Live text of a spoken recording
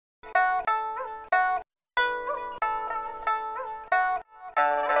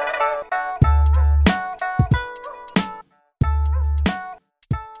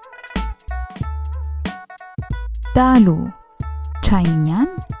Dalu ቻይንኛን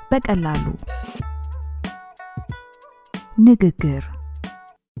በቀላሉ ንግግር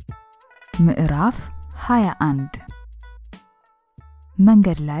ምዕራፍ 21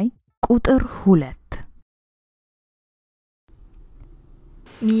 መንገድ ላይ ቁጥር 2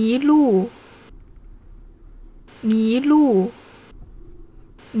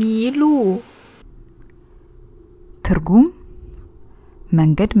 ሚሉ ትርጉም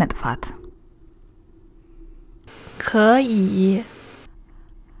መንገድ መጥፋት可以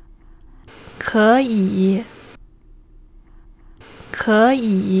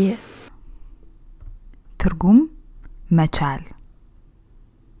ትርጉም መቻል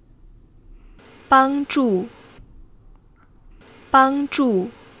帮助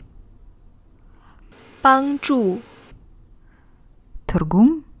ትርጉም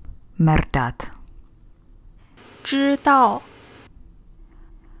መርዳት知道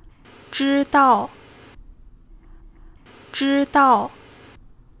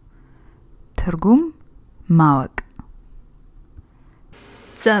ትርጉም ማወቅ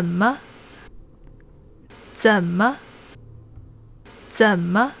怎么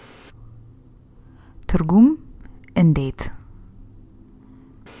ትርጉም እንዴት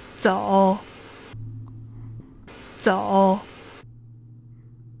走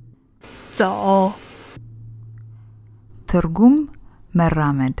ትርጉም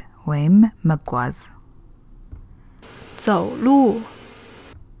መራመድ ወይም መጓዝ走路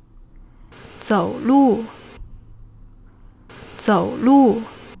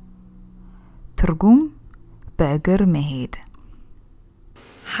ትርጉም በእግር መሄድ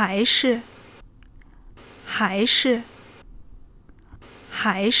还是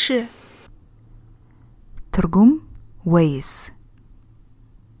ትርጉም ወይስ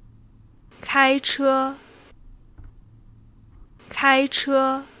开车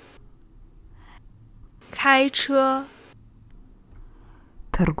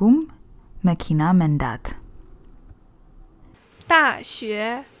ትርጉም መኪና መንዳት大学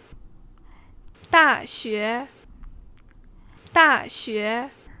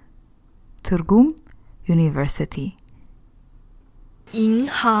ትርጉም ዩኒቨርሲቲ银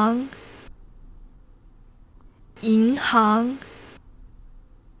行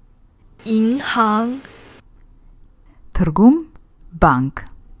ትርጉም ባንክ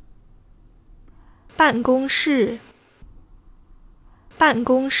办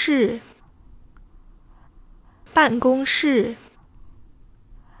公室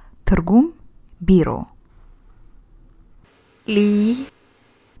ትርጉም ቢሮ ሊ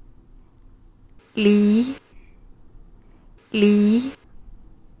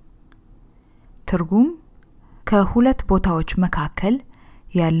ትርጉም ከሁለት ቦታዎች መካከል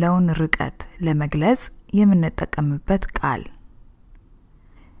ያለውን ርቀት ለመግለጽ የምንጠቀምበት ቃል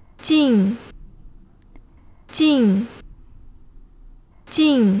近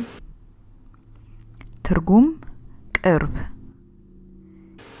ትርጉም ቅርብ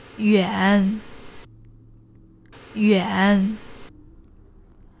远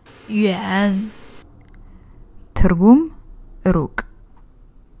ትርጉም ሩቅ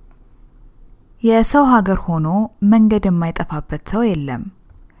የሰው ሀገር ሆኖ መንገድ የማይጠፋበት ሰው የለም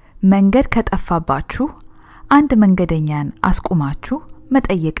መንገድ ከጠፋባችሁ አንድ መንገደኛን አስቁማችሁ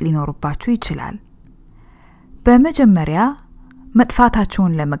መጠየቅ ሊኖርባችሁ ይችላል በመጀመሪያ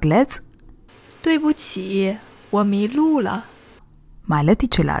መጥፋታችሁን ለመግለጽ 对不起我迷路了 ማለት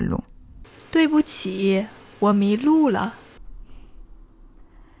ይችላሉ 对不起我迷路了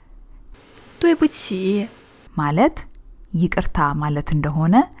对不起 ማለት ይቅርታ ማለት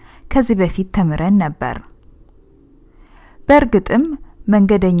እንደሆነ ከዚህ በፊት ተምረን ነበር በእርግጥም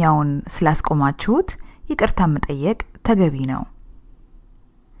መንገደኛውን ስላስቆማችሁት ይቅርታ መጠየቅ ተገቢ ነው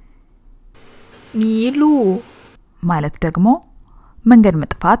ሚሉ ማለት ደግሞ መንገድ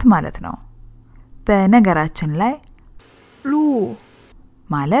መጥፋት ማለት ነው በነገራችን ላይ ሉ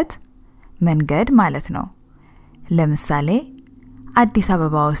ማለት መንገድ ማለት ነው ለምሳሌ አዲስ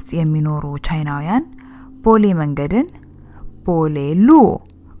አበባ ውስጥ የሚኖሩ ቻይናውያን ቦሌ መንገድን ቦሌ ሉ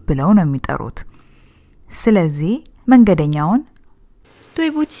ብለው ነው የሚጠሩት ስለዚህ መንገደኛውን 对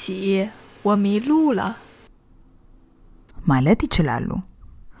不起我迷路了 ማለት ይችላሉ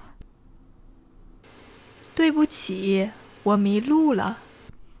对不起我迷路了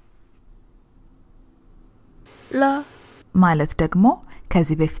ለ ማለት ደግሞ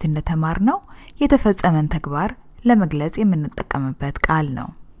ከዚህ በፊት እንደተማርነው የተፈጸመን ተግባር ለመግለጽ የምንጠቀምበት ቃል ነው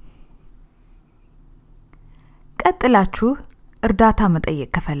ቀጥላችሁ እርዳታ መጠየቅ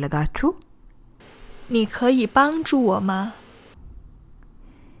ከፈለጋችሁ 你可以帮助我吗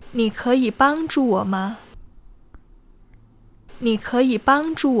你可以帮助我吗你可以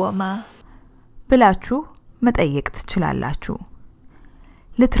帮助我吗 ብላችሁ መጠየቅ ትችላላችሁ።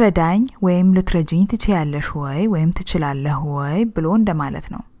 ልትረዳኝ ወይም ልትረጂኝ ትችያለሽ ወይ ወይም ትችላለህ ወይ ብሎ እንደማለት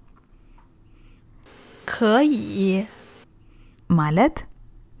ነው። 可以 ማለት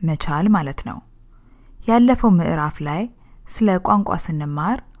መቻል ማለት ነው። ያለፈው ምዕራፍ ላይ ስለ ቋንቋ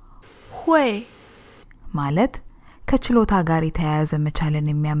ስንማር 会 ማለት ከችሎታ ጋር የተያያዘ መቻልን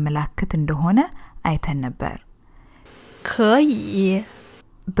የሚያመላክት እንደሆነ አይተን ነበር። 可以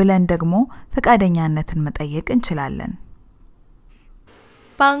ብለን ደግሞ ፈቃደኛነትን መጠየቅ እንችላለን።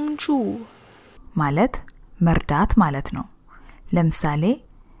 帮助 ማለት መርዳት ማለት ነው። ለምሳሌ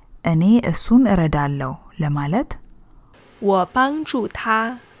እኔ እሱን እረዳለሁ ለማለት 我帮助他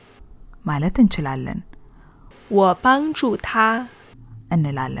ማለት እንችላለን። 我帮助他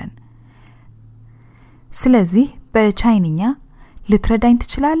እንላለን። ስለዚህ በቻይንኛ ልትረዳኝ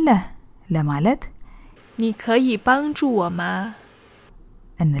ትችላለህ ለማለት 你可以帮助我吗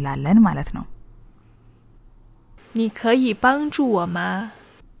እንላለን ማለት ነው። 你可以帮助我吗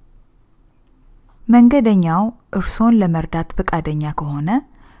መንገደኛው እርሶን ለመርዳት ፈቃደኛ ከሆነ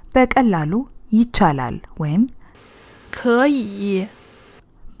በቀላሉ ይቻላል ወይም 可以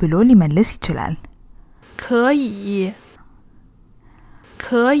ብሎ ሊመልስ ይችላል። 可以可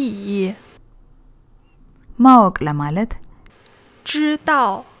以 ማወቅ ለማለት 知道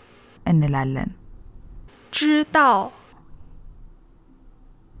እንላለን። 知道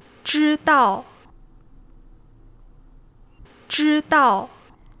知道知道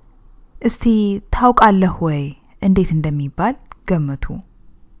እስቲ ታውቃለህ ወይ እንዴት እንደሚባል ገምቱ።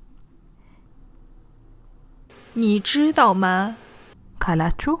 你知道吗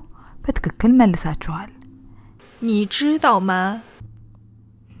ካላችሁ በትክክል መልሳችኋል። 你知道吗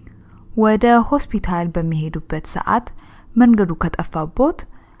ወደ ሆስፒታል በሚሄዱበት ሰዓት መንገዱ ከጠፋቦት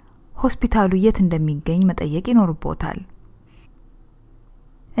ሆስፒታሉ የት እንደሚገኝ መጠየቅ ይኖርቦታል።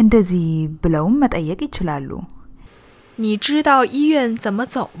 እንደዚህ ብለውም መጠየቅ ይችላሉ። 你知道医院怎么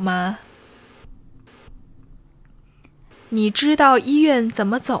走吗你知道医院怎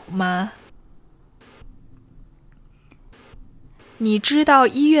么走吗你知道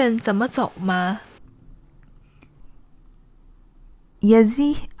医院怎么走吗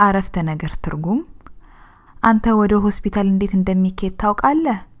የዚህ አረፍተ ነገር ትርጉም አንተ ወደ ሆስፒታል እንዴት እንደሚኬድ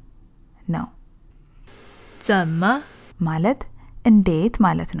ታውቃለህ ነው። 怎么 ማለት እንዴት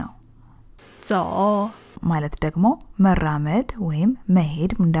ማለት ነው። 走 ማለት ደግሞ መራመድ ወይም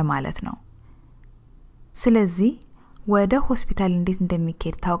መሄድ እንደማለት ነው። ስለዚህ ወደ ሆስፒታል እንዴት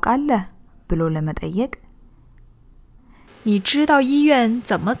እንደሚኬድ ታውቃለህ ብሎ ለመጠየቅ 你知道医院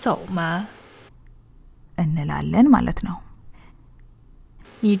怎么走吗 እንላለን ማለት ነው።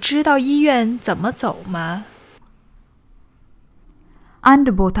 你知道医院怎么走吗 አንድ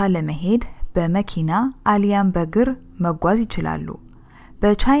ቦታ ለመሄድ በመኪና አሊያም በእግር መጓዝ ይችላሉ።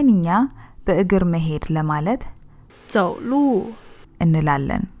 በቻይንኛ በእግር መሄድ ለማለት 走路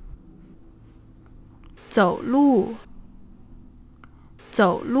እንላለን። 走路走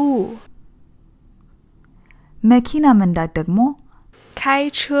路 መኪና መንዳት ደግሞ 开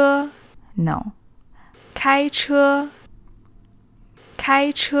车 ነው። 开车开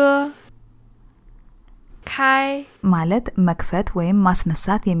车开 ማለት መክፈት ወይም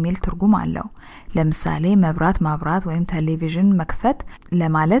ማስነሳት የሚል ትርጉም አለው። ለምሳሌ መብራት ማብራት ወይም ቴሌቪዥን መክፈት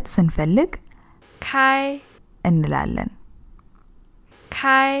ለማለት ስንፈልግ 开 እንላለን። 开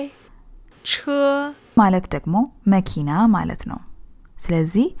车 ማለት ደግሞ መኪና ማለት ነው።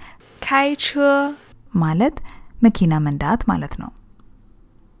 ስለዚህ 开车 ማለት መኪና መንዳት ማለት ነው።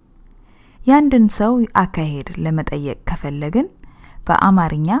 ያንድን ሰው አካሄድ ለመጠየቅ ከፈለግን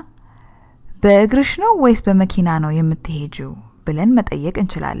በአማርኛ በእግርሽ ነው ወይስ በመኪና ነው የምትሄጂው ብለን መጠየቅ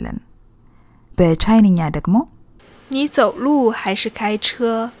እንችላለን። በቻይንኛ ደግሞ 你走路还是开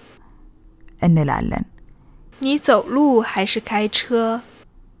车 እንላለን። 你走路还是开车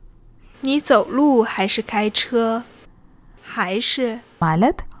你走路还是开车还是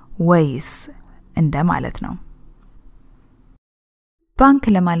ማለት ወይስ እንደ ማለት ነው። ባንክ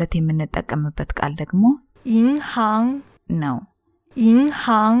ለማለት የምንጠቀምበት ቃል ደግሞ 银行 ነው። 银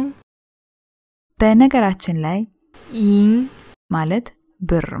行 በነገራችን ላይ 银 ማለት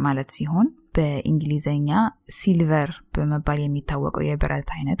ብር ማለት ሲሆን በእንግሊዘኛ ሲልቨር በመባል የሚታወቀው የብረት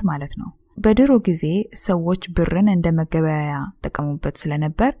አይነት ማለት ነው። በድሮ ጊዜ ሰዎች ብርን እንደ መገበያያ ተጠቀሙበት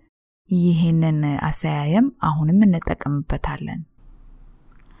ስለነበር ይሄንን አሰያየም አሁንም እንጠቀምበታለን።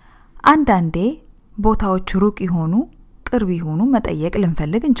 አንዳንዴ ቦታዎች ሩቅ ይሆኑ ቅርብ ይሆኑ መጠየቅ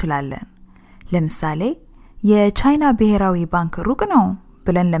ልንፈልግ እንችላለን። ለምሳሌ የቻይና ብሔራዊ ባንክ ሩቅ ነው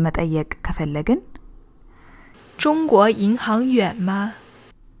ብለን ለመጠየቅ ከፈለግን 中国银行远吗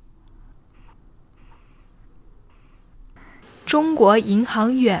中国银行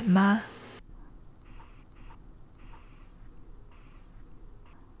远吗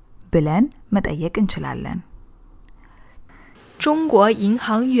ብለን መጠየቅ እንችላለን። 中国银行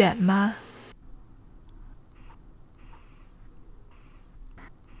远吗?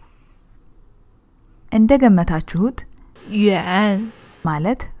 እንደገመታችሁት 远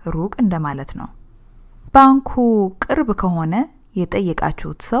ማለት ሩቅ እንደማለት ነው። ባንኩ ቅርብ ከሆነ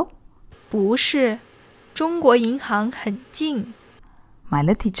የጠየቃችሁት ሰው 不是中国银行很近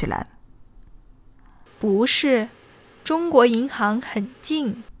ማለት ይችላል። 不是中国银行很近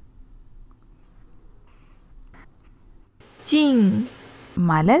近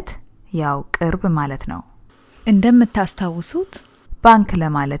ማለት ያው ቅርብ ማለት ነው። እንደምታስታውሱት ባንክ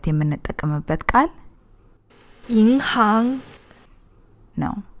ለማለት የምንጠቀምበት ቃል 银行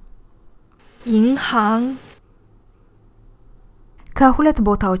ነው። 银行 ከሁለት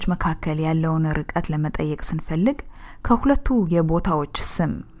ቦታዎች መካከል ያለውን ርቀት ለመጠየቅ ስንፈልግ ከሁለቱ የቦታዎች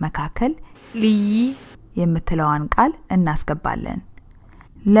ስም መካከል 离 የምትለዋን ቃል እናስገባለን።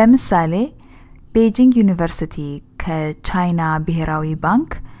 ለምሳሌ ቤጂንግ ዩኒቨርሲቲ ከቻይና ብሔራዊ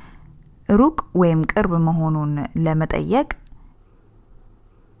ባንክ ሩቅ ወይም ቅርብ መሆኑን ለመጠየቅ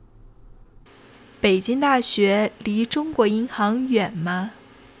北京大学离中国银行远吗?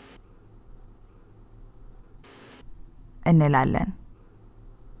 እንላለን።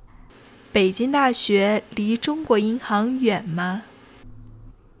 北京大学离中国银行远吗?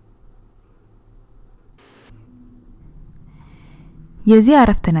 የዚህ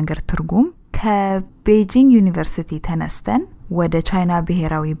አረፍተ ነገር ትርጉም ከቤጂንግ ዩኒቨርሲቲ ተነስተን ወደ ቻይና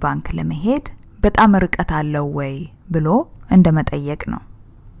ብሔራዊ ባንክ ለመሄድ በጣም ርቀት አለው ወይ ብሎ እንደመጠየቅ ነው።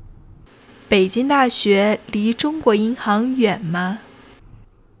 北京大学离中国银行远吗?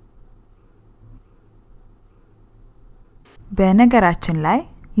 በነገራችን ላይ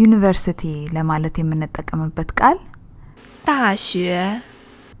ዩኒቨርሲቲ ለማለት የምንጠቀምበት ቃል 大学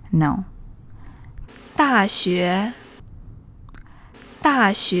ነው። 大学大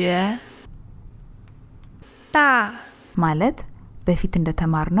学大 ማለት በፊት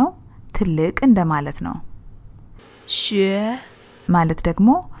እንደተማርነው ትልቅ እንደማለት ነው። 学 ማለት ደግሞ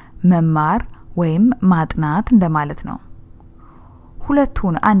መማር ወይም ማጥናት እንደማለት ነው።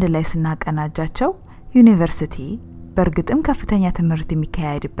 ሁለቱን አንድ ላይ ስናቀናጃቸው ዩኒቨርሲቲ በእርግጥም ከፍተኛ ትምህርት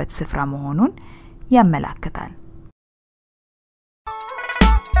የሚካሄድበት ስፍራ መሆኑን ያመለክታል።